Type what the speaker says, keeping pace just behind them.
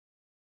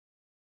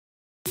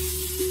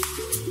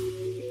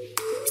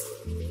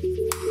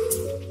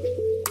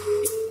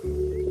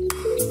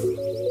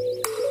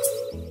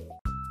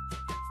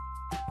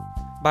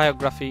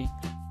Biography.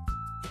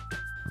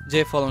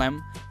 J full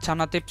name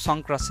Chanathip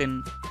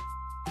Songkrasin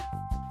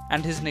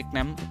and his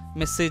nickname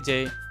Messi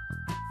J.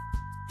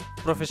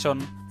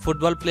 Profession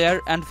football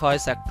player and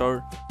voice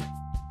actor.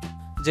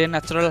 J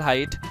natural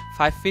height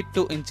 5 feet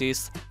 2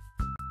 inches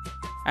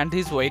and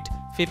his weight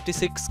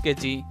 56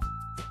 kg.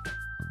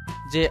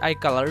 J eye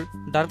color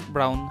dark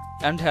brown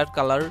and hair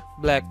color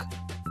black.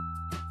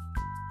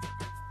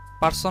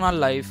 Personal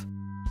life.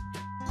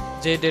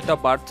 J date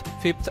of birth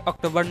 5th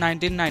October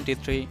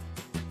 1993.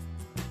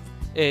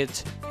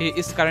 Age he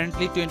is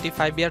currently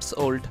 25 years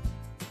old.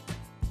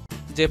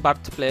 J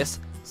birthplace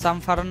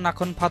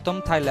Sampharannakhon,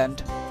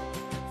 Thailand.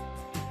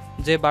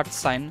 J birth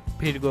sign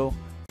Virgo.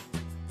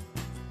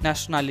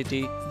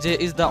 Nationality J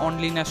is the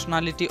only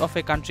nationality of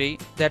a country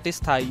that is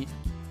Thai.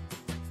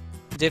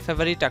 J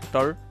favorite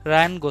actor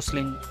Ryan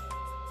Gosling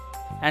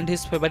and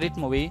his favorite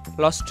movie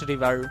Lost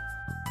River.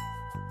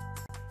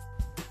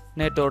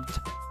 Net worth.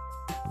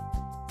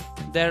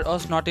 There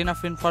was not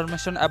enough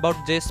information about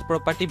J's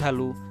property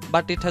value,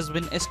 but it has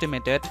been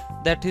estimated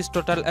that his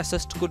total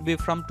assets could be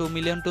from $2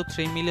 million to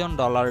 $3 million.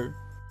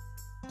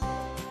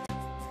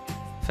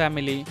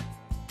 Family.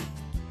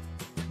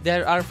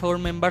 There are 4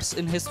 members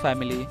in his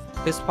family.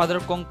 His father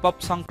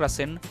Chanathip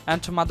Songkrasin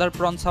and mother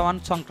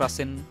Pronsawan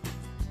Songkrasin.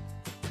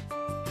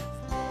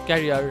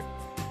 Career.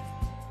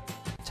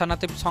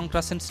 Chanathip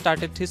Songkrasin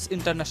started his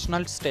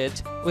international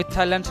stage with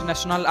Thailand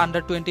national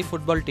under-20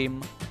 football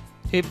team.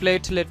 He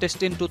played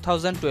latest in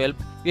 2012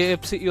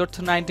 AFC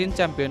Youth 19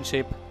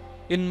 Championship.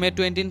 In May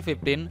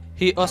 2015,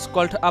 he was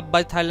called up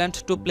by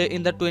Thailand to play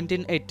in the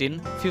 2018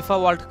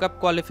 FIFA World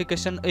Cup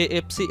qualification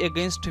AFC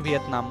against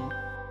Vietnam.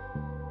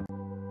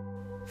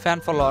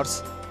 Fan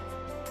followers.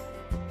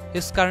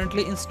 His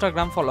currently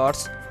Instagram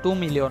followers 2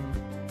 million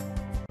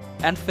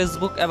and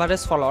Facebook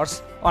average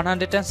followers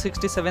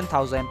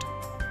 167,000.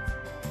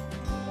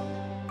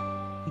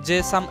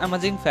 J some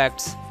amazing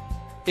facts.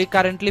 He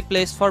currently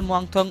plays for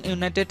Muangthong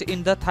United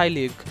in the Thai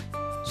League.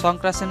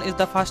 Songkrasin is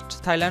the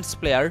first Thailand's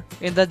player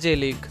in the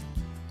J.League.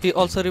 He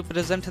also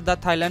represents the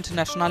Thailand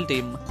national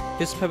team.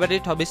 His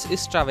favorite hobbies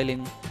is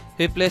traveling.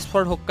 He plays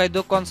for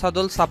Hokkaido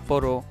Consadole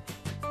Sapporo.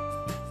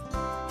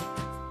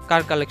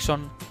 Car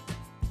collection.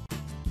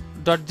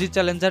 Dodge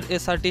Challenger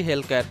SRT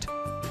Hellcat.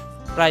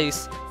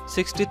 Price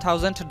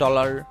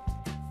 $60,000.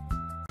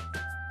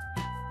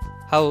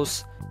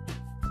 House.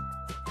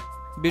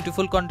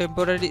 Beautiful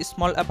contemporary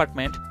small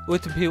apartment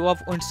with view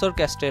of Windsor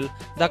Castle.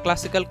 The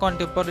classical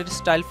contemporary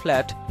style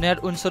flat near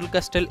Windsor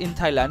Castle in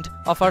Thailand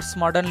offers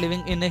modern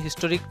living in a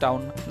historic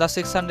town. The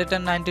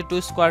 692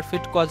 square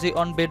feet cozy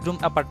one-bedroom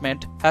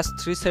apartment has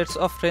 3 sets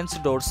of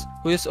French doors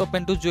which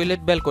open to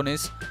jeweled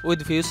balconies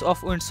with views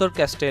of Windsor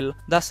Castle.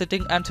 The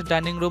sitting and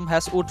dining room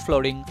has wood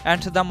flooring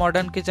and the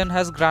modern kitchen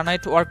has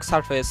granite work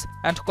surface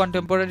and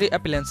contemporary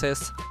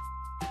appliances.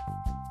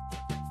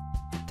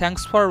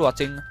 Thanks for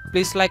watching.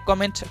 Please like,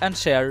 comment and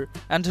share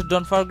and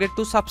don't forget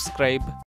to subscribe.